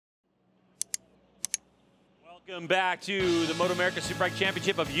Welcome back to the MotoAmerica Superbike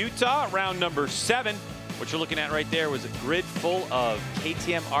Championship of Utah, round number 7. What you're looking at right there was a grid full of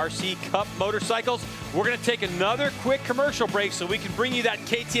KTM RC Cup motorcycles. We're going to take another quick commercial break so we can bring you that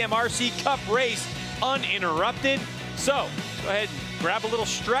KTM RC Cup race uninterrupted. So go ahead and grab a little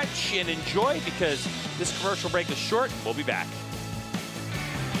stretch and enjoy, because this commercial break is short. We'll be back.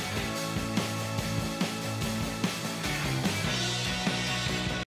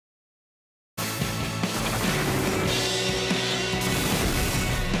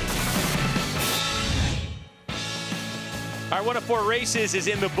 All right, one of 4 races is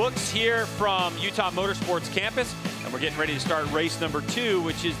in the books here from Utah Motorsports campus, and we're getting ready to start race number 2,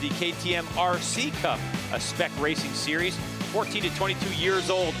 which is the KTM RC Cup, a spec racing series. 14 to 22 years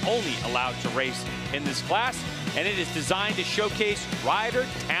old only allowed to race in this class, and it is designed to showcase rider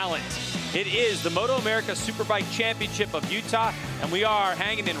talent. It is the MotoAmerica Superbike Championship of Utah, and we are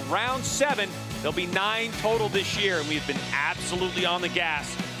hanging in round 7. There'll be 9 total this year, and we've been absolutely on the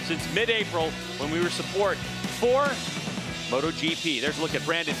gas since mid-April when we were support for MotoGP. There's a look at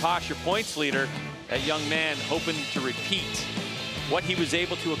Brandon Pash, your points leader. That young man hoping to repeat what he was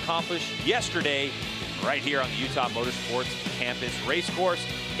able to accomplish yesterday right here on the Utah Motorsports campus race course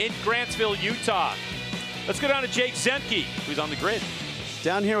in Grantsville, Utah. Let's go down to Jake Zemke, who's on the grid.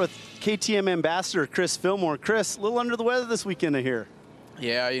 Down here with KTM ambassador Chris Fillmore. Chris, a little under the weather this weekend, I hear.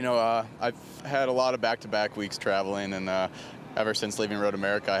 Yeah, you know, I've had a lot of back-to-back weeks traveling, and ever since leaving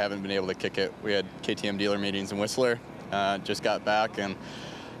MotoAmerica, I haven't been able to kick it. We had KTM dealer meetings in Whistler. Just got back, and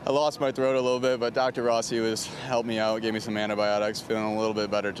I lost my throat a little bit, but Dr. Rossi helped me out, gave me some antibiotics, feeling a little bit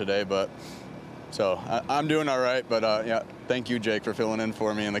better today. But so I'm doing all right. But yeah, thank you, Jake, for filling in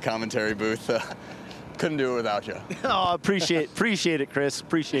for me in the commentary booth. Couldn't do it without you. Oh, appreciate it, Chris.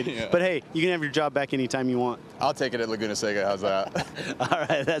 Appreciate it. Yeah. But hey, you can have your job back anytime you want. I'll take it at Laguna Seca. How's that? All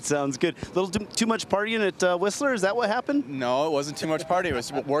right, that sounds good. A little too much partying at Whistler. Is that what happened? No, it wasn't too much party. It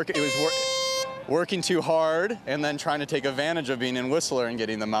was working too hard, and then trying to take advantage of being in Whistler and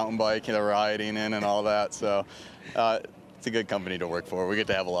getting the mountain bike and the riding in and all that. So it's a good company to work for. We get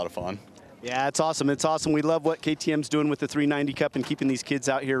to have a lot of fun. Yeah, it's awesome. It's awesome. We love what KTM's doing with the 390 Cup and keeping these kids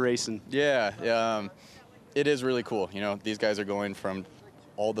out here racing. Yeah, it is really cool. You know, these guys are going from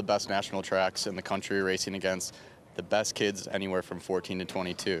all the best national tracks in the country, racing against the best kids anywhere from 14 to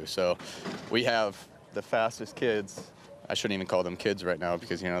 22. So we have the fastest kids. I shouldn't even call them kids right now,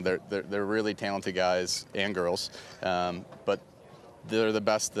 because, you know, they're really talented guys and girls, but they're the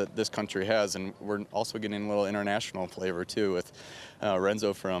best that this country has. And we're also getting a little international flavor too with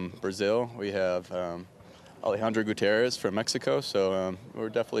Renzo from Brazil. We have Alejandro Gutierrez from Mexico, so we're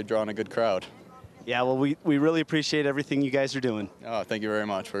definitely drawing a good crowd. Yeah, well, we really appreciate everything you guys are doing. Oh, thank you very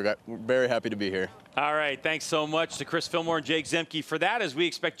much. We're very happy to be here. All right, thanks so much to Chris Fillmore and Jake Zemke for that, as we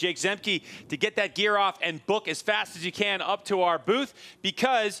expect Jake Zemke to get that gear off and book as fast as you can up to our booth,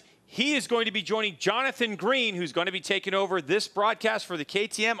 because he is going to be joining Jonathan Green, who's going to be taking over this broadcast for the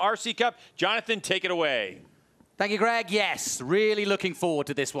KTM RC Cup. Jonathan, take it away. Thank you, Greg. Yes, really looking forward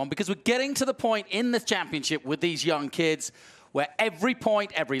to this one, because we're getting to the point in the championship with these young kids where every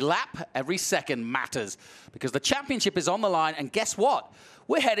point, every lap, every second matters, because the championship is on the line. And guess what?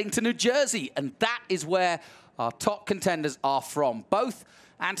 We're heading to New Jersey, and that is where our top contenders are from. Both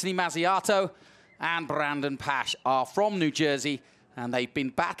Anthony Mazziato and Brandon Pash are from New Jersey, and they've been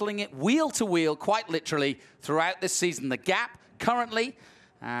battling it wheel to wheel, quite literally, throughout this season. The gap currently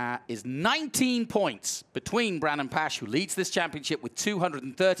is 19 points between Brandon Pash, who leads this championship with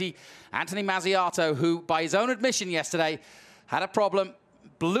 230, Anthony Mazziato, who, by his own admission yesterday, had a problem,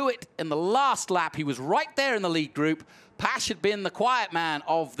 blew it in the last lap. He was right there in the lead group. Pash had been the quiet man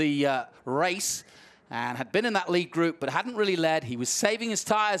of the race and had been in that lead group, but hadn't really led. He was saving his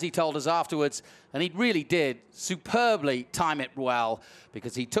tires, he told us afterwards, and he really did superbly time it well,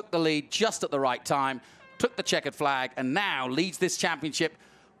 because he took the lead just at the right time, took the checkered flag, and now leads this championship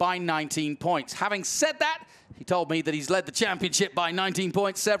by 19 points. Having said that, he told me that he's led the championship by 19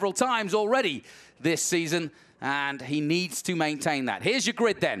 points several times already this season, and he needs to maintain that. Here's your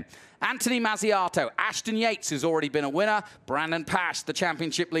grid then. Anthony Mazziato, Ashton Yates, who's already been a winner, Brandon Pash, the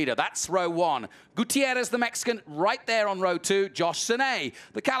championship leader. That's row 1. Gutierrez, the Mexican, right there on row 2. Josh Sene,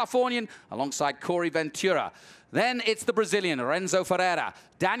 the Californian, alongside Corey Ventura. Then it's the Brazilian, Renzo Ferreira.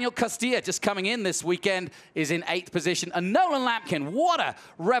 Daniel Castilla, just coming in this weekend, is in 8th position. And Nolan Lampkin, what a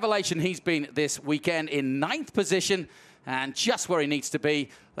revelation he's been this weekend, in 9th position, and just where he needs to be.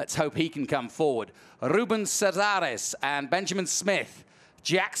 Let's hope he can come forward. Ruben Cesares and Benjamin Smith.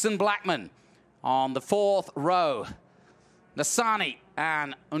 Jackson Blackman on the 4th row. Nassani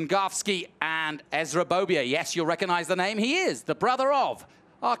and Ungavsky and Ezra Bobia. Yes, you'll recognize the name. He is the brother of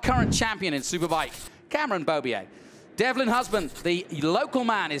our current champion in Superbike, Cameron Beaubier. Devlin Husband, the local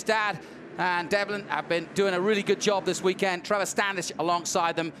man, his dad, and Devlin have been doing a really good job this weekend. Trevor Standish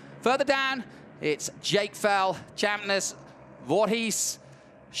alongside them. Further down, it's Jake Fell, Champness, Voorhees,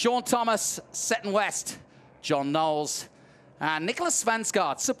 Sean Thomas, Seton West, John Knowles, and Nicholas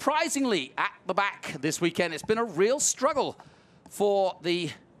Svenskard. Surprisingly, at the back this weekend, it's been a real struggle for the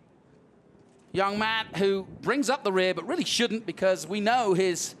young man who brings up the rear, but really shouldn't, because we know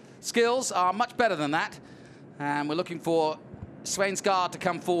his skills are much better than that. And we're looking for Svenskard to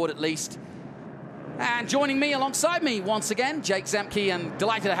come forward at least. And joining me alongside me once again, Jake Zemke, and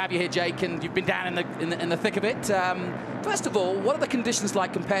delighted to have you here, Jake. And you've been down in the thick of it. First of all, what are the conditions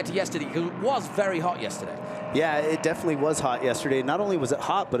like compared to yesterday? Because it was very hot yesterday. Yeah, it definitely was hot yesterday. Not only was it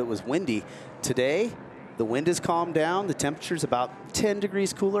hot, but it was windy. Today, the wind has calmed down. The temperature's about 10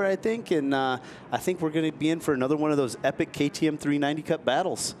 degrees cooler, I think. And I think we're going to be in for another one of those epic KTM 390 Cup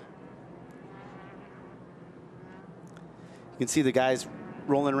battles. You can see the guys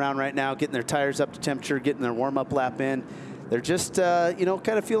rolling around right now, getting their tires up to temperature, getting their warm-up lap in. They're just, you know,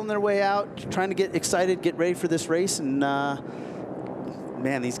 kind of feeling their way out, trying to get excited, get ready for this race. And,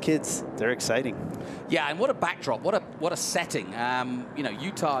 man, these kids, they're exciting. Yeah, and what a backdrop, what a setting. You know,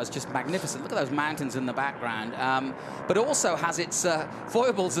 Utah is just magnificent. Look at those mountains in the background. But it also has its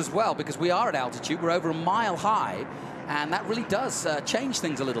foibles as well, because we are at altitude. We're over a mile high. And that really does change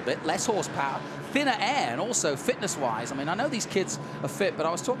things a little bit. Less horsepower, thinner air, and also fitness-wise. I mean, I know these kids are fit, but I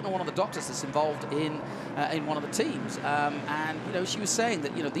was talking to one of the doctors that's involved in one of the teams, and you know, she was saying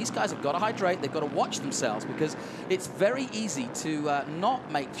that, you know, these guys have got to hydrate. They've got to watch themselves, because it's very easy to not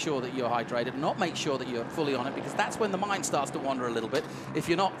make sure that you're hydrated, not make sure that you're fully on it, because that's when the mind starts to wander a little bit if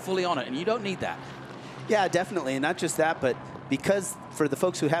you're not fully on it, and you don't need that. Yeah, definitely, and not just that, but because for the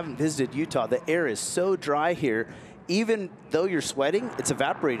folks who haven't visited Utah, the air is so dry here. Even though you're sweating, it's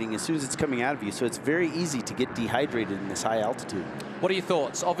evaporating as soon as it's coming out of you, so it's very easy to get dehydrated in this high altitude. What are your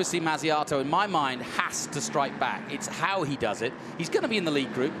thoughts? Obviously, Mazziato, in my mind, has to strike back. It's how he does it. He's going to be in the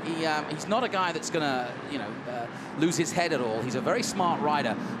lead group. He's not a guy that's going to, you know, lose his head at all. He's a very smart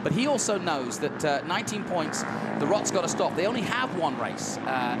rider, but he also knows that 19 points, the Rot's got to stop. They only have one race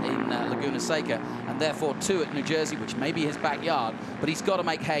in Laguna Seca, and therefore 2 at New Jersey, which may be his backyard, but he's got to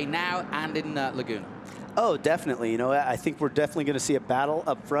make hay now and in Laguna. Oh, definitely. You know, I think we're definitely going to see a battle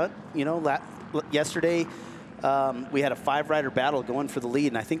up front. You know, yesterday we had a 5-rider battle going for the lead,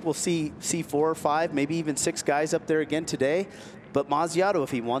 and I think we'll see 4 or 5, maybe even 6 guys up there again today. But Mazziato,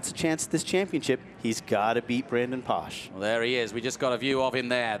 if he wants a chance at this championship, he's got to beat Brandon Posh. Well, there he is. We just got a view of him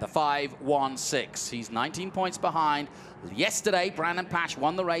there, the 5-1-6. He's 19 points behind. Yesterday, Brandon Posh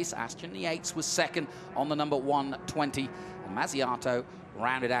won the race. Ashton Yates was second on the number 120. And Mazziato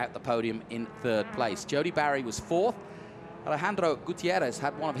rounded out the podium in 3rd place. Jody Barry was 4th. Alejandro Gutierrez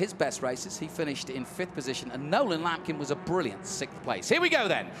had one of his best races. He finished in 5th position, and Nolan Lampkin was a brilliant 6th place. Here we go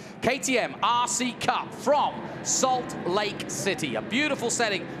then. KTM RC Cup from Salt Lake City. A beautiful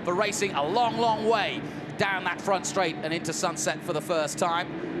setting for racing a long, long way down that front straight and into Sunset for the first time.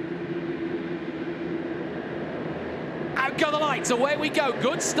 Out go the lights, away we go.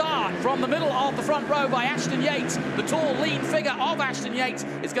 Good start from the middle of the front row by Ashton Yates. The tall, lean figure of Ashton Yates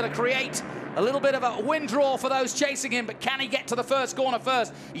is going to create a little bit of a wind draw for those chasing him, but can he get to the first corner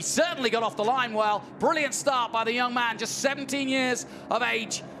first? He certainly got off the line well. Brilliant start by the young man, just 17 years of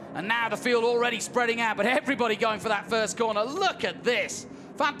age, and now the field already spreading out, but everybody going for that first corner. Look at this.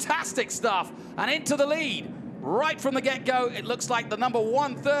 Fantastic stuff, and into the lead. Right from the get-go, it looks like the number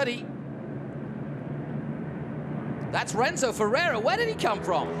 130. That's Renzo Ferreira. Where did he come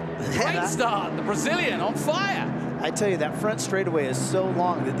from? Great start, the Brazilian on fire. I tell you, that front straightaway is so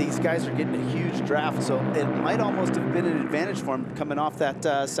long that these guys are getting a huge draft, so it might almost have been an advantage for him coming off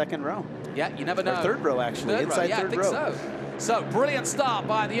that second row. Yeah, you never know. Or 3rd row, actually, inside 3rd row. I think so. So, brilliant start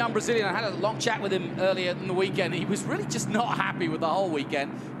by the young Brazilian. I had a long chat with him earlier in the weekend. He was really just not happy with the whole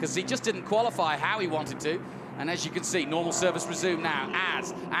weekend because he just didn't qualify how he wanted to. And as you can see, normal service resumed now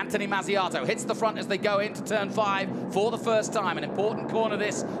as Anthony Mazziato hits the front as they go into turn 5 for the first time. An important corner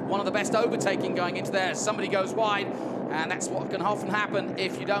this, one of the best overtaking going into there. Somebody goes wide, and that's what can often happen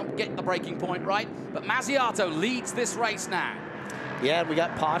if you don't get the braking point right. But Mazziato leads this race now. Yeah, we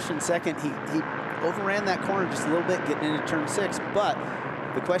got Posh in second. He overran that corner just a little bit getting into turn 6. But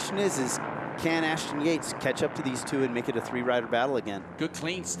the question is can Ashton Yates catch up to these two and make it a 3-rider battle again? Good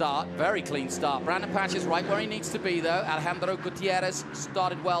clean start, very clean start. Brandon Posh is right where he needs to be, though. Alejandro Gutierrez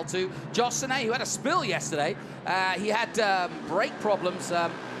started well, too. Josh Sine, who had a spill yesterday, he had brake problems,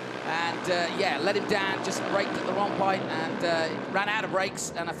 yeah, let him down, just braked at the wrong point and ran out of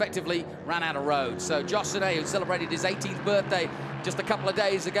brakes and effectively ran out of road. So Josh Sine, who celebrated his 18th birthday just a couple of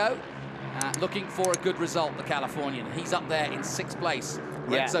days ago. Looking for a good result, the Californian. He's up there in 6th place.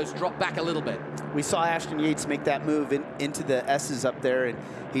 Renzo's dropped back a little bit. We saw Ashton Yates make that move into the S's up there, and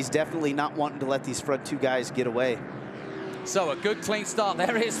he's definitely not wanting to let these front 2 guys get away. So a good clean start.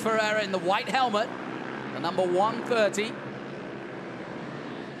 There is Ferreira in the white helmet, the number 130.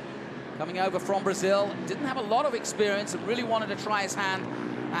 Coming over from Brazil. Didn't have a lot of experience and really wanted to try his hand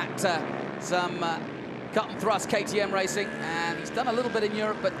at some cut and thrust KTM racing, and he's done a little bit in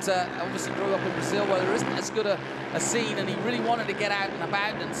Europe, but obviously grew up in Brazil where there isn't as good a scene, and he really wanted to get out and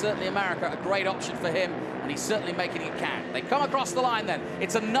about, and certainly America, a great option for him, and he's certainly making it count. They come across the line then.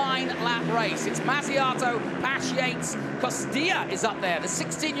 It's a 9-lap race. It's Mazziato, Pash Yates, Costilla is up there, the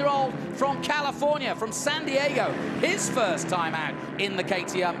 16-year-old from California, from San Diego. His first time out in the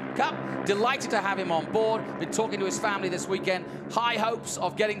KTM Cup. Delighted to have him on board. Been talking to his family this weekend. High hopes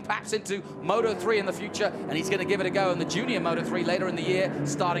of getting perhaps into Moto3 in the future, and he's going to give it a go in the junior Moto3 later in the year,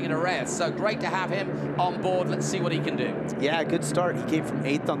 starting in Arraias. So great to have him on board. Let's see what he can do. Yeah, good start. He came from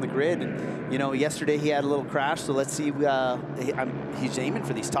 8th on the grid, and you know, yesterday he had a little crash. So let's see. He's aiming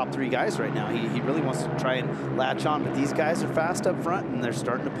for these top 3 guys right now. He really wants to try and latch on, but these guys are fast up front, and they're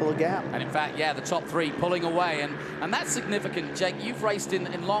starting to pull a gap. And in fact, yeah, the top 3 pulling away, and that's significant. Jake, you've raced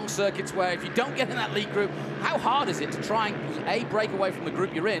in long circuits where if you don't get in that lead group, how hard is it to try and A, break away from the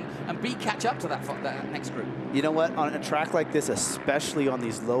group you're in, and B, catch up to that next group? You know what, on a track like this, especially on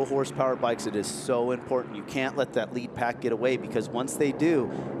these low horsepower bikes, it is so important. You can't let that lead pack get away, because once they do,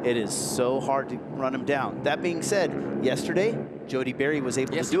 it is so hard to run them down. That being said, yesterday, Jody Berry was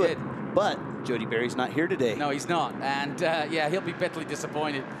able to do it, but Jody Berry's not here today. No, he's not, and yeah, he'll be bitterly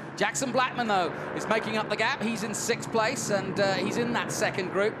disappointed. Jackson Blackman, though, is making up the gap. He's in 6th place, and he's in that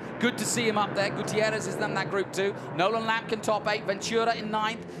 2nd group. Good to see him up there. Gutierrez is in that group too. Nolan Lampkin top 8, Ventura in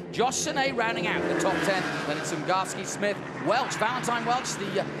 9th. Josh Sine rounding out the top 10. Then it's Ungarski, Smith, Welch, Valentine Welch,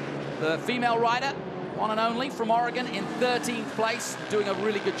 the female rider, one and only from Oregon, in 13th place, doing a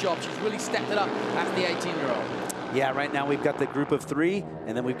really good job. She's really stepped it up as the 18-year-old. Yeah, right now we've got the group of 3,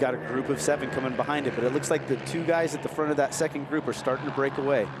 and then we've got a group of 7 coming behind it. But it looks like the 2 guys at the front of that 2nd group are starting to break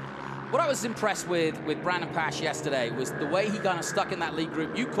away. What I was impressed with Brandon Pash yesterday was the way he kind of stuck in that lead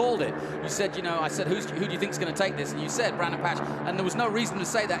group. You called it. You said, you know, I said, who do you think is going to take this? And you said Brandon Pash. And there was no reason to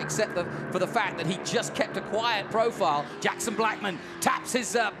say that except for the fact that he just kept a quiet profile. Jackson Blackman taps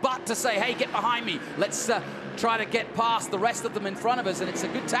his butt to say, hey, get behind me. Let's try to get past the rest of them in front of us. And it's a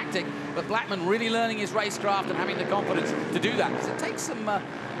good tactic. But Blackman really learning his racecraft and having the confidence to do that. Because it takes some,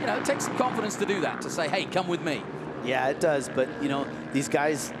 you know, it takes some confidence to do that, to say, hey, come with me. Yeah, it does, but you know, these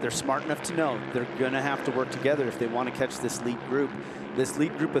guys, they're smart enough to know they're gonna have to work together if they want to catch this lead group. This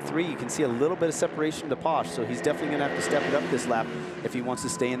lead group of 3, you can see a little bit of separation to Posh, so he's definitely gonna have to step it up this lap if he wants to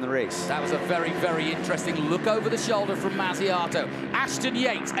stay in the race. That was a very, very interesting look over the shoulder from Mazziato. Ashton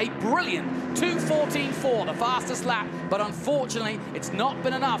Yates, a brilliant 2:14.4, the fastest lap, but unfortunately, it's not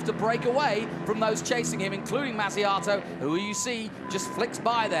been enough to break away from those chasing him, including Mazziato, who you see just flicks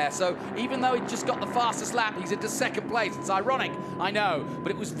by there. So even though he just got the fastest lap, he's into 2nd place. It's ironic, I know,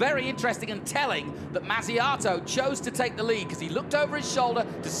 but it was very interesting and telling that Mazziato chose to take the lead because he looked over his shoulder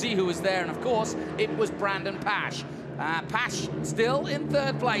to see who was there, and of course, it was Brandon Pash. Pash still in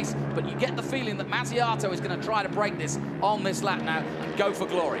 3rd place, but you get the feeling that Mazziato is going to try to break this on this lap now and go for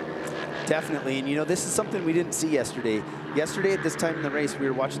glory. Definitely, and you know, this is something we didn't see yesterday. Yesterday at this time in the race, we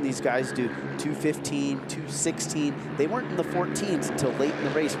were watching these guys do 2:15, 2:16. They weren't in the 14s until late in the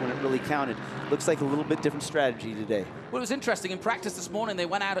race when it really counted. Looks like a little bit different strategy today. Well, it was interesting. In practice this morning, they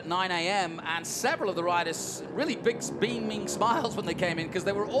went out at 9 a.m. and several of the riders really big beaming smiles when they came in because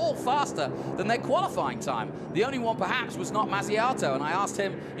they were all faster than their qualifying time. The only one perhaps was not Mazziato, and I asked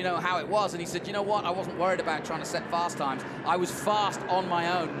him, you know, how it was, and he said, you know what, I wasn't worried about trying to set fast times. I was fast on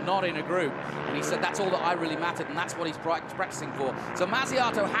my own, not in a group. And he said that's all that I really mattered, and that's what he's practicing for. So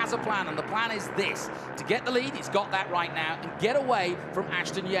Mazziato has a plan, and the plan is this: to get the lead, he's got that right now, and get away from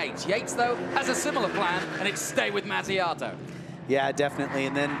Ashton Yates. Yates, though, has a similar plan, and it's stay with Mazziato. Yeah, definitely.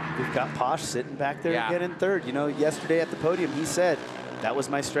 And then we've got Posh sitting back there again in 3rd. You know, yesterday at the podium, he said, that was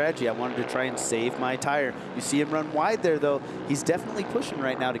my strategy. I wanted to try and save my tire. You see him run wide there, though. He's definitely pushing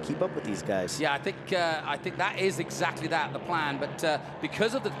right now to keep up with these guys. Yeah, I think that is exactly that, the plan. But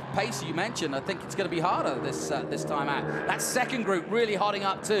because of the pace you mentioned, I think it's going to be harder this time out. That 2nd group really hotting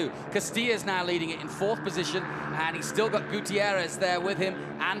up too. Castilla's now leading it in 4th position, and he's still got Gutierrez there with him,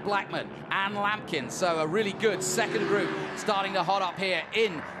 and Blackman, and Lampkin. So a really good 2nd group starting to hot up here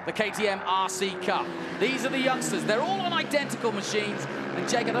in the KTM RC Cup. These are the youngsters. They're all on identical machines. And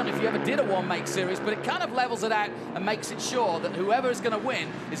Jake, I don't know if you ever did a one-make series, but it kind of levels it out and makes it sure that whoever is going to win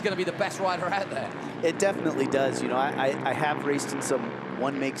is going to be the best rider out there. It definitely does. You know, I have raced in some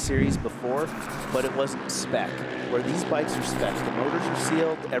one-make series before, but it wasn't spec. Where these bikes are spec, the motors are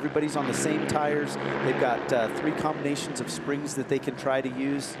sealed, everybody's on the same tires. They've got 3 combinations of springs that they can try to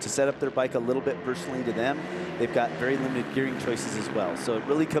use to set up their bike a little bit personally to them. They've got very limited gearing choices as well. So it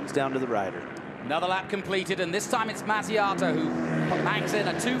really comes down to the rider. Another lap completed, and this time it's Mazziato who bangs in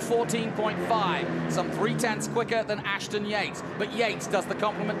a 2:14.5, some 0.3 quicker than Ashton Yates. But Yates does the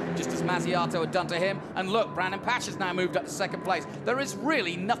compliment, just as Mazziato had done to him. And look, Brandon Pash has now moved up to 2nd place. There is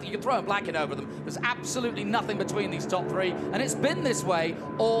really nothing. You can throw a blanket over them. There's absolutely nothing between these top 3, and it's been this way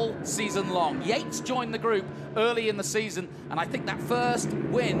all season long. Yates joined the group early in the season, and I think that first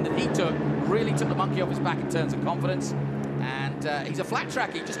win that he took really took the monkey off his back in terms of confidence. And he's a flat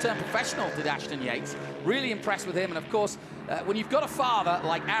tracker. He just turned professional, did Ashton Yates. Really impressed with him. And of course, when you've got a father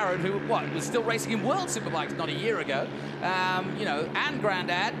like Aaron, who was still racing in World Superbikes not a year ago, you know, and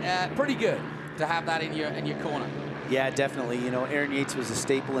granddad, pretty good to have that in your corner. Yeah, definitely. You know, Aaron Yates was a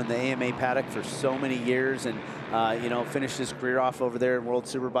staple in the AMA paddock for so many years, and you know, finished his career off over there in World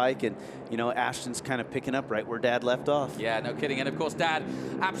Superbike, and you know, Ashton's kind of picking up right where Dad left off. Yeah, no kidding. And of course, Dad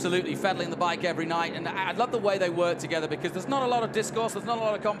absolutely fettling the bike every night, and I love the way they work together because there's not a lot of discourse, there's not a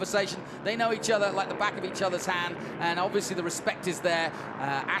lot of conversation. They know each other like the back of each other's hand, and obviously the respect is there.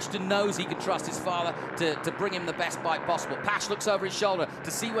 Ashton knows he can trust his father to bring him the best bike possible. Pash looks over his shoulder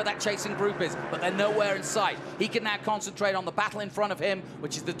to see where that chasing group is, but they're nowhere in sight. He can now concentrate on the battle in front of him,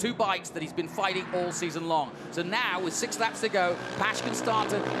 which is the 2 bikes that he's been fighting all season long. So now, with 6 laps to go, Pash can start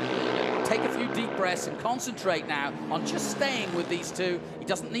to take a few deep breaths and concentrate now on just staying with these 2. He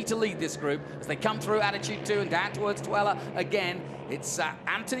doesn't need to lead this group. As they come through Attitude 2 and down towards Twella, again, it's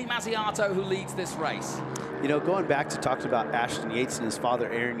Anthony Mazziato who leads this race. You know, going back to talking about Ashton Yates and his father,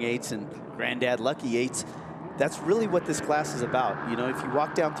 Aaron Yates, and granddad, Lucky Yates, that's really what this class is about. You know, if you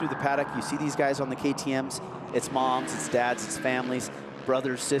walk down through the paddock, you see these guys on the KTMs. It's moms, it's dads, it's families,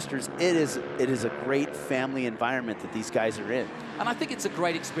 brothers, sisters. It is a great family environment that these guys are in. And I think it's a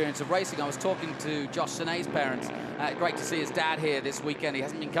great experience of racing. I was talking to Josh Sine's parents. Great to see his dad here this weekend. He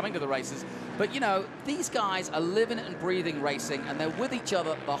hasn't been coming to the races. But, you know, these guys are living and breathing racing, and they're with each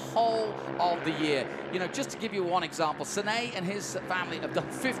other the whole of the year. You know, just to give you one example, Sine and his family have done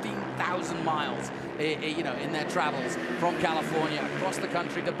 15,000 miles, you know, in their travels from California across the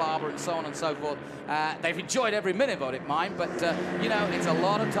country to Barber and so on and so forth. They've enjoyed every minute of it, mind, but, you know, it's a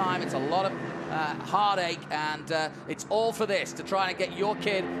lot of time, it's a lot of heartache, and it's all for this, to try and get your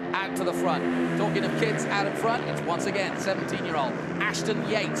kid out to the front. Talking of kids out in front, it's once again 17-year-old Ashton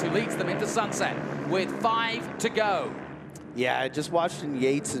Yates who leads them into sunset with 5 to go. Yeah, I just watched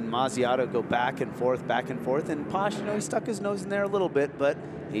Yates and Mazziato go back and forth, and Pash, you know, he stuck his nose in there a little bit, but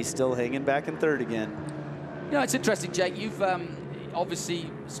he's still hanging back in 3rd again. You know, it's interesting, Jake. You've obviously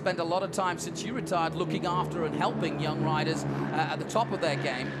spent a lot of time since you retired looking after and helping young riders at the top of their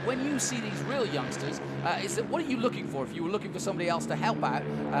game. When you see these real youngsters, what are you looking for? If you were looking for somebody else to help out,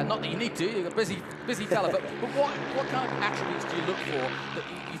 not that you need to, you're a busy fella, but what kind of attributes do you look for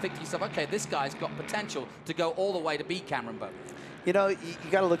that you think to yourself, okay, this guy's got potential to go all the way to be Cameron Bowe? You know, you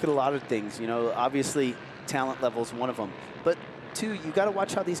got to look at a lot of things. You know, obviously talent level is one of them, but 2, you got to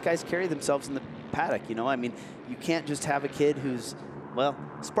watch how these guys carry themselves in the paddock. You know, I mean, you can't just have a kid who's, well,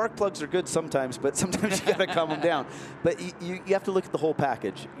 spark plugs are good sometimes, but sometimes you got to calm them down. But you have to look at the whole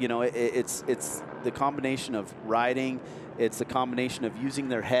package. You know, it's the combination of riding, it's the combination of using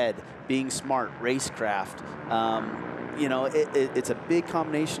their head, being smart, racecraft. You know, it's a big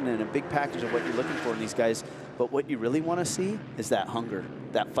combination and a big package of what you're looking for in these guys. But what you really want to see is that hunger,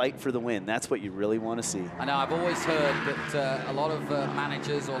 that fight for the win. That's what you really want to see. I know, I've always heard that a lot of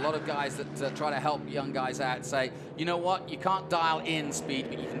managers or a lot of guys that try to help young guys out say, you know what, you can't dial in speed,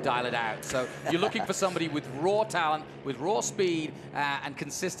 but you can dial it out. So you're looking for somebody with raw talent, with raw speed and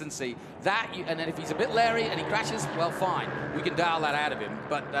consistency. And then if he's a bit leery and he crashes, well, fine. We can dial that out of him.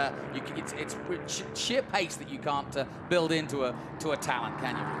 But it's sheer pace that you can't build into a talent,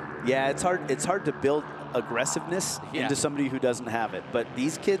 can you? Yeah, it's hard to build aggressiveness into somebody who doesn't have it. But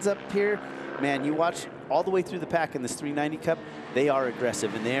these kids up here, man, you watch all the way through the pack in this 390 Cup, they are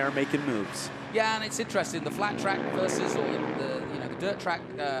aggressive and they are making moves. Yeah, and it's interesting, the flat track versus or the dirt track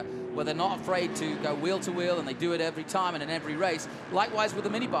where they're not afraid to go wheel to wheel, and they do it every time and in every race. Likewise with the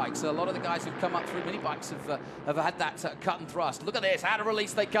mini bikes. A lot of the guys who've come up through mini bikes have had that cut and thrust. Look at this, out of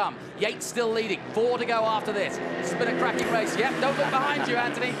release they come. Yates still leading, 4 to go after this. This has been a cracking race. Yep, don't look behind you,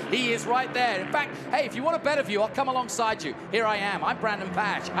 Anthony. He is right there. In fact, hey, if you want a better view, I'll come alongside you. Here I am. I'm Brandon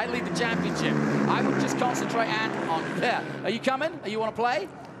Pash. I lead the championship. I would just concentrate on there. Are you coming? You want to play?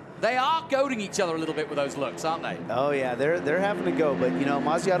 They are goading each other a little bit with those looks, aren't they? Oh yeah, they're having to go, but you know,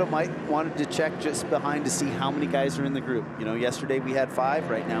 Mazziato might wanted to check just behind to see how many guys are in the group. You know, yesterday we had 5,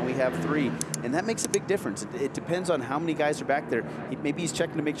 right now we have 3, and that makes a big difference. It depends on how many guys are back there. Maybe he's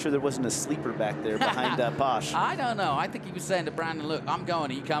checking to make sure there wasn't a sleeper back there behind Posh. I don't know. I think he was saying to Brandon, look, I'm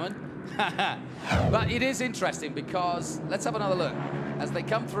going, are you coming? But it is interesting because, let's have another look. As they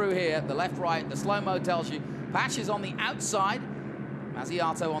come through here, the left, right, the slow-mo tells you, Pash is on the outside,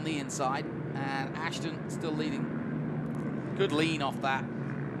 Mazziato on the inside, and Ashton still leading. Good lean off that.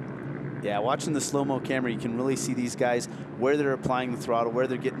 Yeah, watching the slow-mo camera, you can really see these guys, where they're applying the throttle, where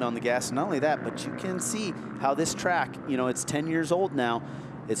they're getting on the gas. And not only that, but you can see how this track, you know, it's 10 years old now.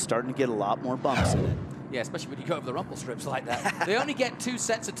 It's starting to get a lot more bumps in it. Yeah, especially when you go over the rumble strips like that. They only get 2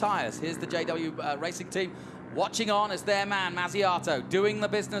 sets of tires. Here's the JW Racing team watching on as their man, Mazziato, doing the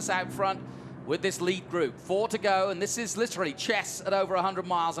business out front with this lead group. 4 to go, and this is literally chess at over 100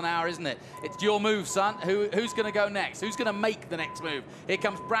 miles an hour, isn't it? It's your move, son. Who's going to go next? Who's going to make the next move? Here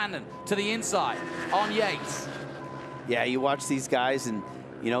comes Brandon to the inside on Yates. Yeah, you watch these guys, and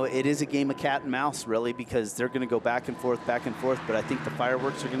you know, it is a game of cat and mouse, really, because they're going to go back and forth, but I think the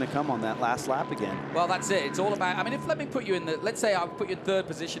fireworks are going to come on that last lap again. Well, that's it. It's all about, I mean, let me put you in the, let's say I put you in 3rd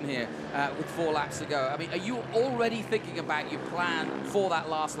position here with 4 laps to go. I mean, are you already thinking about your plan for that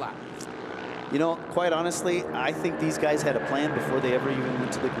last lap? You know, quite honestly, I think these guys had a plan before they ever even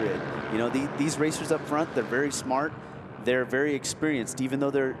went to the grid. You know, these racers up front, they're very smart. They're very experienced. Even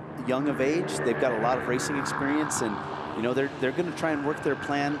though they're young of age, they've got a lot of racing experience, and you know, they're going to try and work their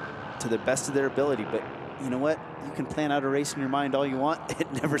plan to the best of their ability. But you know what? You can plan out a race in your mind all you want.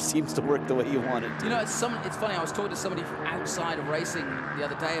 It never seems to work the way you want it to. You know, it's funny. I was talking to somebody from outside of racing the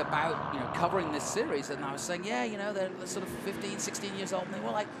other day about, you know, covering this series, and I was saying, yeah, you know, they're sort of 15, 16 years old, and they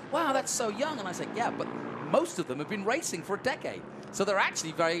were like, wow, that's so young. And I said, yeah, but most of them have been racing for a decade, so they're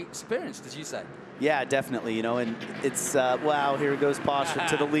actually very experienced, as you say. Yeah, definitely. You know, and it's wow. Here goes Posh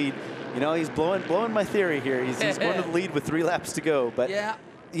to the lead. You know, he's blowing my theory here. He's going to the lead with 3 laps to go. But yeah,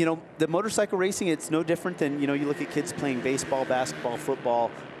 you know, the motorcycle racing, it's no different than, you know, you look at kids playing baseball, basketball, football,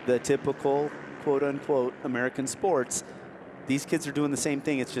 the typical quote unquote American sports. These kids are doing the same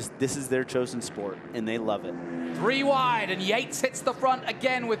thing. It's just this is their chosen sport, and they love it. 3 wide, and Yates hits the front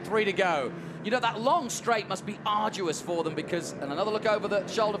again with 3 to go. You know, that long straight must be arduous for them because, and another look over the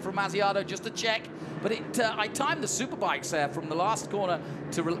shoulder from Mazziato just to check, but I timed the superbikes there from the last corner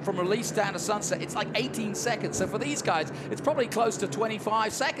from release down to sunset. It's like 18 seconds. So for these guys, it's probably close to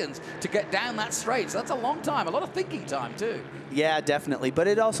 25 seconds to get down that straight. So that's a long time, a lot of thinking time too. Yeah, definitely. But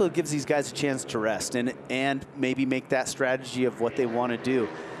it also gives these guys a chance to rest and maybe make that strategy of what they want to do.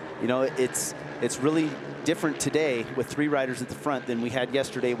 You know, it's really different today with 3 riders at the front than we had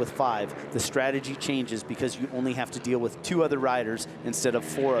yesterday with 5. The strategy changes because you only have to deal with 2 other riders instead of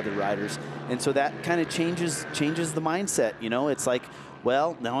 4 other riders. And so that kind of changes the mindset. You know, it's like,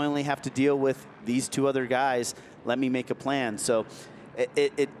 well, now I only have to deal with these 2 other guys. Let me make a plan. So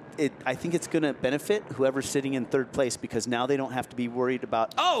I think it's going to benefit whoever's sitting in 3rd place because now they don't have to be worried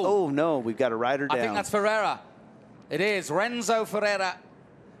about, oh no, we've got a rider down. I think that's Ferreira. It is Renzo Ferreira.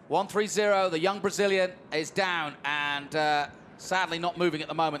 130, the young Brazilian is down and sadly not moving at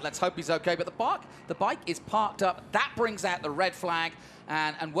the moment. Let's hope he's okay. But the bike is parked up. That brings out the red flag,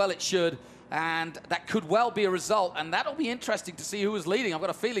 and well, it should. And that could well be a result, and that'll be interesting to see who is leading. I've got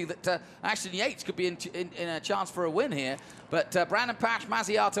a feeling that Ashton Yates could be in a chance for a win here. But Brandon Pash,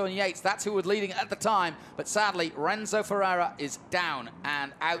 Mazziato, and Yates, that's who was leading at the time. But sadly, Renzo Ferreira is down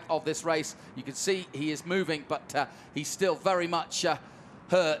and out of this race. You can see he is moving, but he's still very much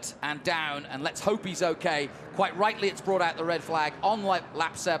hurt and down, and let's hope he's okay. Quite rightly, it's brought out the red flag on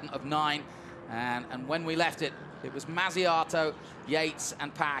lap 7 of 9, and when we left it, it was Mazziato, Yates,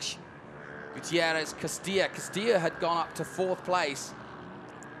 and Pash. Gutierrez, Castilla had gone up to 4th place.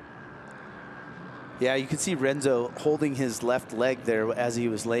 Yeah, you can see Renzo holding his left leg there as he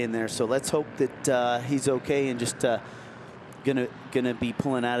was laying there, so let's hope that he's okay and just gonna be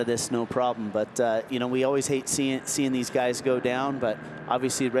pulling out of this no problem. But you know, we always hate seeing these guys go down, but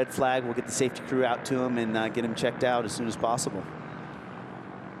obviously red flag, we'll get the safety crew out to him and get him checked out as soon as possible.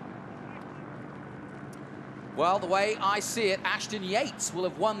 Well, the way I see it, Ashton Yates will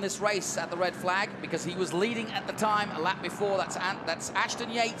have won this race at the red flag because he was leading at the time, a lap before. That's Ashton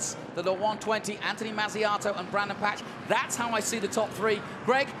Yates, the 120, Anthony Mazziato, and Brandon Patch. That's how I see the top three.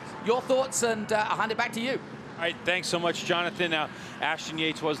 Greg, your thoughts, and I'll hand it back to you. All right, thanks so much, Jonathan. Now, Ashton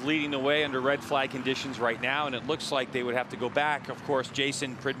Yates was leading the way under red flag conditions right now, and it looks like they would have to go back, of course,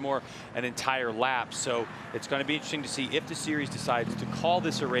 Jason Pridmore, an entire lap. So it's going to be interesting to see if the series decides to call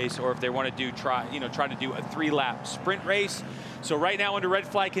this a race or if they want to try to do a 3-lap sprint race. So right now under red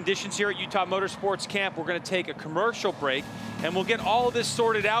flag conditions here at Utah Motorsports Camp, we're going to take a commercial break, and we'll get all of this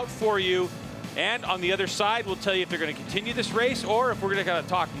sorted out for you. And on the other side, we'll tell you if they're going to continue this race or if we're going to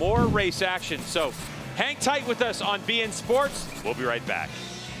talk more race action. So hang tight with us on BN Sports. We'll be right back.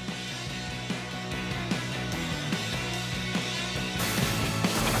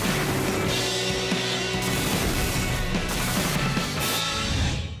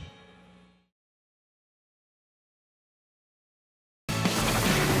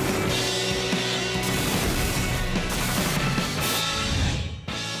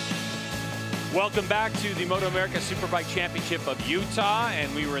 Welcome back to the MotoAmerica Superbike Championship of Utah,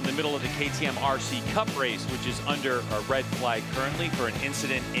 and we were in the middle of the KTM RC Cup Race, which is under a red flag currently for an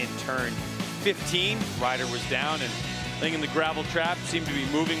incident in turn 15. Rider was down and laying in the gravel trap, seemed to be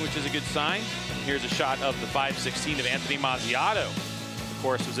moving, which is a good sign. And here's a shot of the 516 of Anthony Mazziato. Of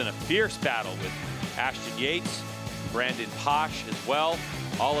course, was in a fierce battle with Ashton Yates, Brandon Posh as well,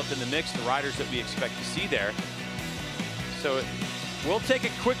 all up in the mix, the riders that we expect to see there. So we'll take a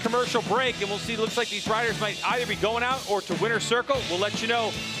quick commercial break, and we'll see. Looks like these riders might either be going out or to winner's circle. We'll let you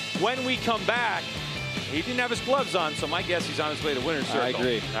know when we come back. He didn't have his gloves on, so my guess he's on his way to winner's circle. I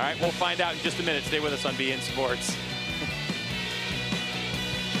agree. All right, we'll find out in just a minute. Stay with us on BN Sports.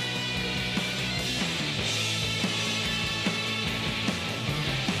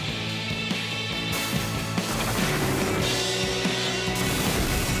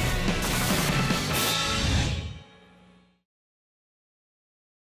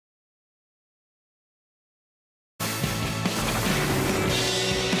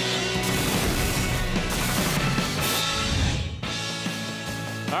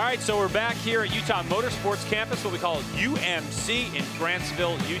 All right, so we're back here at Utah Motorsports Campus, what we call UMC in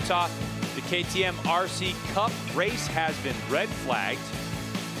Grantsville, Utah. The KTM RC Cup Race has been red flagged,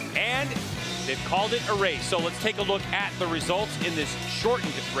 and they've called it a race. So let's take a look at the results in this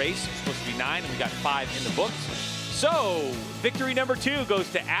shortened race. It's supposed to be 9, and we got 5 in the books. So victory number 2 goes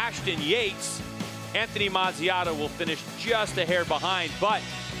to Ashton Yates. Anthony Mazziato will finish just a hair behind, but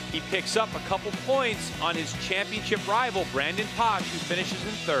he picks up a couple points on his championship rival, Brandon Posh, who finishes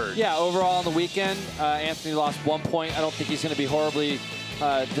in 3rd. Yeah, overall on the weekend, Anthony lost 1 point. I don't think he's going to be horribly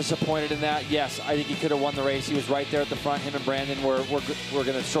disappointed in that. Yes, I think he could have won the race. He was right there at the front. Him and Brandon were going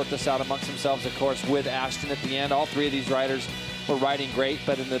to sort this out amongst themselves, of course, with Ashton at the end. All 3 of these riders were riding great,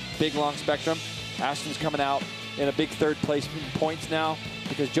 but in the big, long spectrum, Ashton's coming out in a big 3rd place in points now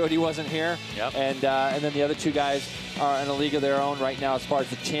because Jody wasn't here. Yep. And then the other 2 guys are in a league of their own right now as far as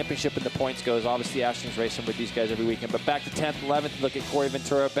the championship and the points goes. Obviously, Ashton's racing with these guys every weekend. But back to 10th, 11th, look at Corey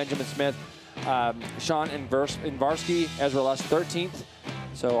Ventura, Benjamin Smith, Sean Invarsky, Ezra Luss, 13th.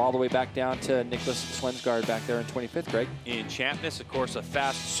 So all the way back down to Nicholas Slensgaard back there in 25th, Greg. In Champness, of course, a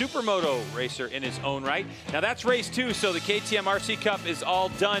fast supermoto racer in his own right. Now that's race 2, so the KTM RC Cup is all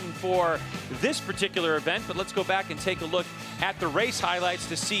done for this particular event. But let's go back and take a look at the race highlights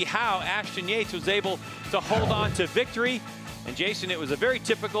to see how Ashton Yates was able to hold on to victory. And Jason, it was a very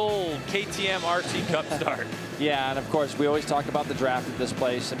typical KTM RC Cup start. Yeah, and of course, we always talk about the draft at this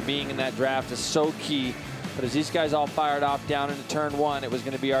place, and being in that draft is so key. But as these guys all fired off down into turn 1, it was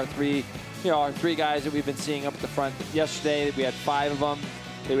going to be our 3 guys that we've been seeing up at the front. Yesterday, we had 5 of them.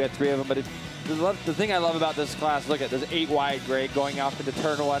 Today, we had 3 of them. But the thing I love about this class, look at, there's 8 wide, Greg, going off into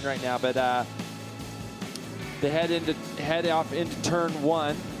turn 1 right now. But they head off into turn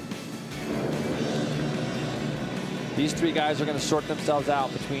 1. These 3 guys are going to sort themselves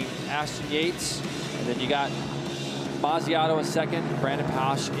out between Ashton Yates, and then you got Mazziato in 2nd, Brandon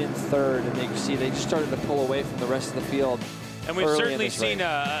Posh in 3rd, and you see they just started to pull away from the rest of the field. And we've certainly seen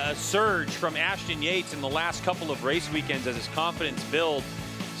a surge from Ashton Yates in the last couple of race weekends as his confidence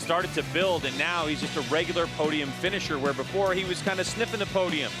started to build, and now he's just a regular podium finisher, where before he was kind of sniffing the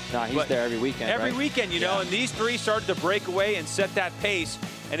podium. No, he's there every weekend, Every right? weekend, you know, and these 3 started to break away and set that pace,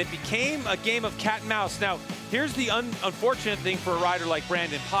 and it became a game of cat and mouse. Now, here's the unfortunate thing for a rider like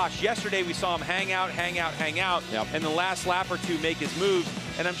Brandon Posh. Yesterday, we saw him hang out, yep, and the last lap or 2 make his moves,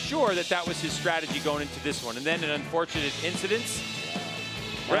 and I'm sure that was his strategy going into this one. And then an unfortunate incident.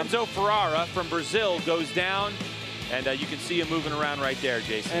 Renzo Ferrara from Brazil goes down And you can see him moving around right there,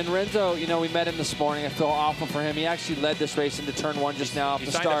 Jason. And Renzo, you know, we met him this morning. I feel awful for him. He actually led this race into turn 1 just now off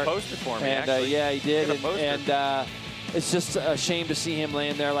the start. He signed a poster for me, and, actually. yeah, he did. And it's just a shame to see him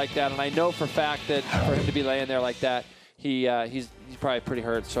laying there like that. And I know for a fact that for him to be laying there like that, he's probably pretty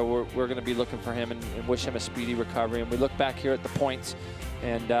hurt. So we're going to be looking for him and wish him a speedy recovery. And we look back here at the points,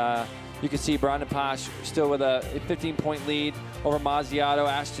 and you can see Brandon Pash still with a 15-point lead over Mazziato.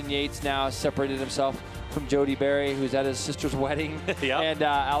 Ashton Yates now separated himself from Jody Berry, who's at his sister's wedding. Yep. And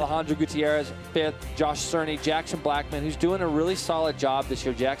Alejandro Gutierrez, 5th. Josh Cerny, Jackson Blackman, who's doing a really solid job this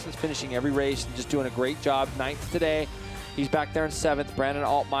year. Jackson's finishing every race and just doing a great job. 9th today. He's back there in 7th. Brandon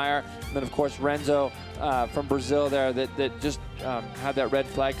Altmaier. And then, of course, Renzo from Brazil there that just had that red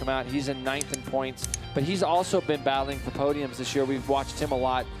flag come out. He's in 9th in points. But he's also been battling for podiums this year. We've watched him a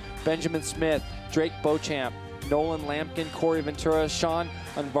lot. Benjamin Smith, Drake Beauchamp, Nolan Lampkin, Corey Ventura, Sean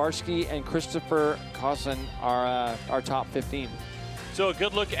Unvarsky, and Christopher Cosson are our top 15. So a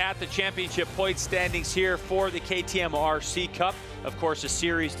good look at the championship point standings here for the KTM RC Cup. Of course, a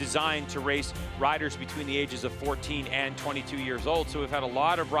series designed to race riders between the ages of 14 and 22 years old. So we've had a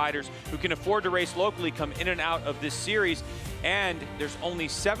lot of riders who can afford to race locally come in and out of this series. And there's only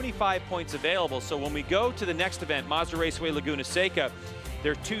 75 points available. So when we go to the next event, Mazda Raceway Laguna Seca,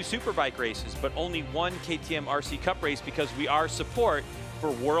 there are 2 Superbike races, but only 1 KTM RC Cup race because we are support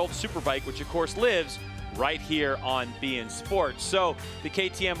for World Superbike, which of course lives right here on beIN Sports. So the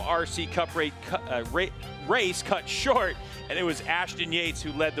KTM RC Cup race cut short, and it was Ashton Yates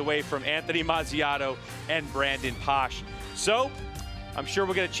who led the way from Anthony Mazziato and Brandon Pash. So I'm sure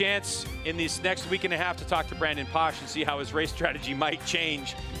we'll get a chance in this next week and a half to talk to Brandon Pash and see how his race strategy might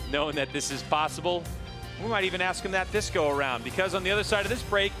change, knowing that this is possible. We might even ask him that this go around, because on the other side of this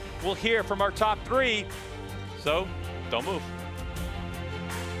break, we'll hear from our top 3. So don't move.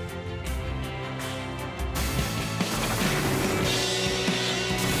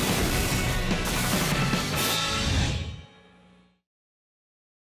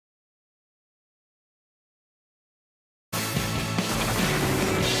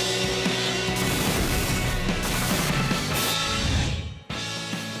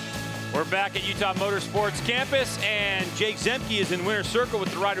 We're back at Utah Motorsports Campus, and Jake Zemke is in winner's circle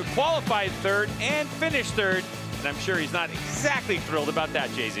with the rider who qualified 3rd and finished 3rd. And I'm sure he's not exactly thrilled about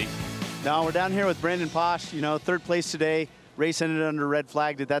that, Jay-Z. No, we're down here with Brandon Pash. You know, 3rd place today. Race ended under red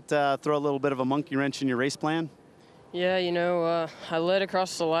flag. Did that throw a little bit of a monkey wrench in your race plan? Yeah, you know, I led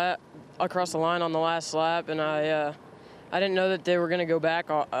across the line on the last lap, and I didn't know that they were going to go back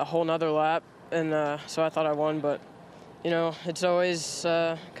a whole nother lap, and so I thought I won, but you know, it's always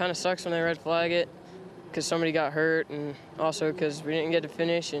kind of sucks when they red flag it because somebody got hurt and also because we didn't get to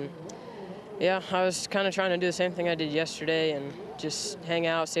finish. And yeah, I was kind of trying to do the same thing I did yesterday and just hang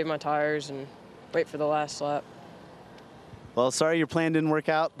out, save my tires, and wait for the last lap. Well, sorry your plan didn't work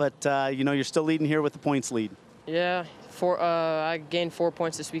out, but you know, you're still leading here with the points lead. Yeah, I gained 4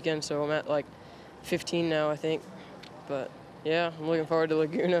 points this weekend, so I'm at like 15 now, I think. But yeah, I'm looking forward to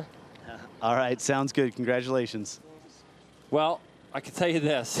Laguna. All right, sounds good. Congratulations. Well, I can tell you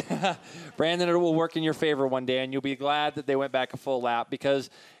this. Brandon, it will work in your favor one day, and you'll be glad that they went back a full lap, because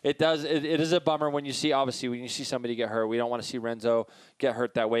it is a bummer when you see, obviously, when you see somebody get hurt. We don't want to see Renzo get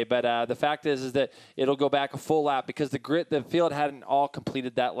hurt that way. But the fact is that it'll go back a full lap because the field hadn't all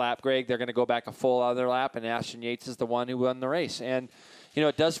completed that lap, Greg. They're going to go back a full other lap, and Ashton Yates is the one who won the race. And you know,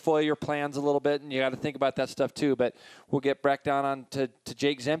 it does foil your plans a little bit, and you got to think about that stuff too. But we'll get back down on to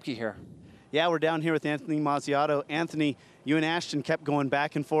Jake Zemke here. Yeah, we're down here with Anthony Mazziato. Anthony, you and Ashton kept going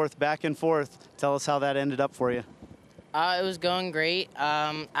back and forth, back and forth. Tell us how that ended up for you. It was going great.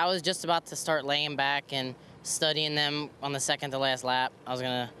 I was just about to start laying back and studying them on the second to last lap. I was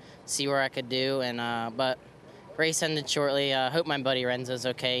going to see where I could do, and but race ended shortly. I hope my buddy Renzo's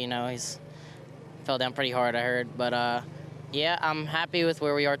okay. You know, he's fell down pretty hard, I heard. But yeah, I'm happy with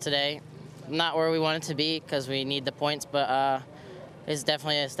where we are today. Not where we wanted to be because we need the points, but it's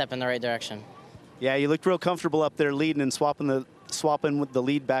definitely a step in the right direction. Yeah, you looked real comfortable up there leading and swapping with the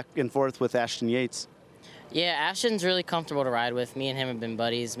lead back and forth with Ashton Yates. Yeah, Ashton's really comfortable to ride with. Me and him have been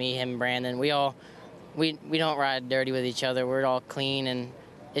buddies. Me, him, Brandon. We don't ride dirty with each other. We're all clean, and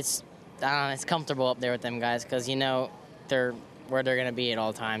it's comfortable up there with them guys because you know they're where they're going to be at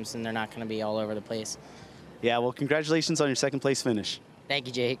all times, and they're not going to be all over the place. Yeah, well, congratulations on your second place finish. Thank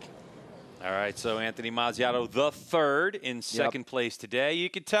you, Jake. All right, so Anthony Mazziato, the 3rd in second place today. You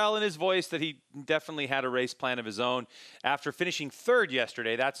could tell in his voice that he definitely had a race plan of his own. After finishing 3rd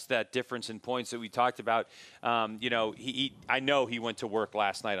yesterday, that's that difference in points that we talked about. You know, I know he went to work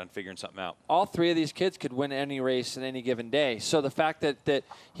last night on figuring something out. All 3 of these kids could win any race in any given day. So the fact that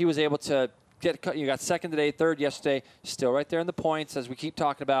he was able to You got second today, third yesterday, still right there in the points as we keep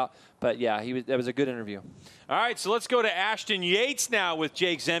talking about. But yeah, that was a good interview. All right, so let's go to Ashton Yates now with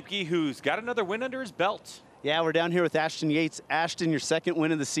Jake Zemke, who's got another win under his belt. Yeah, we're down here with Ashton Yates. Ashton, your second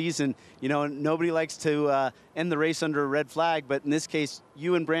win of the season. You know, nobody likes to end the race under a red flag, but in this case,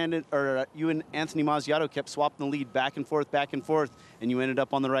 you and Anthony Mazziato kept swapping the lead back and forth, and you ended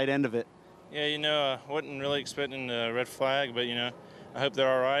up on the right end of it. Yeah, you know, I wasn't really expecting a red flag, but, you know, I hope they're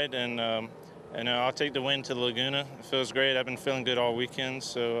all right, and I'll take the win to the Laguna. It feels great. I've been feeling good all weekend,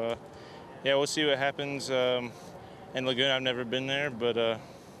 so, yeah, we'll see what happens in Laguna. I've never been there, but,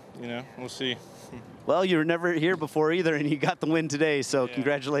 you know, we'll see. Well, you were never here before either, and you got the win today, so yeah.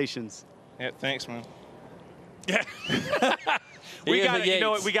 Congratulations. Yeah, thanks, man. Yeah. We got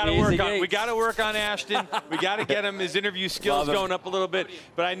to work on Ashton. We got to get him his interview skills going up a little bit.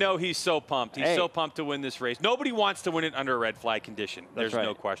 But I know he's so pumped. He's so pumped to win this race. Nobody wants to win it under a red flag condition. There's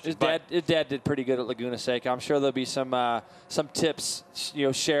no question. His dad did pretty good at Laguna Seca. I'm sure there'll be some tips, you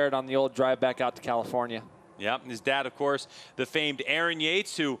know, shared on the old drive back out to California. Yep. His dad, of course, the famed Aaron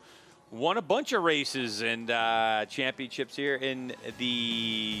Yates, who won a bunch of races and championships here in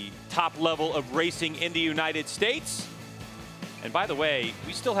the top level of racing in the United States. And by the way,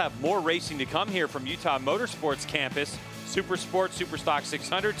 we still have more racing to come here from Utah Motorsports Campus. Super Sport, Super Stock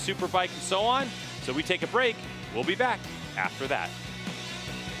 600, Superbike, and so on. So we take a break. We'll be back after that.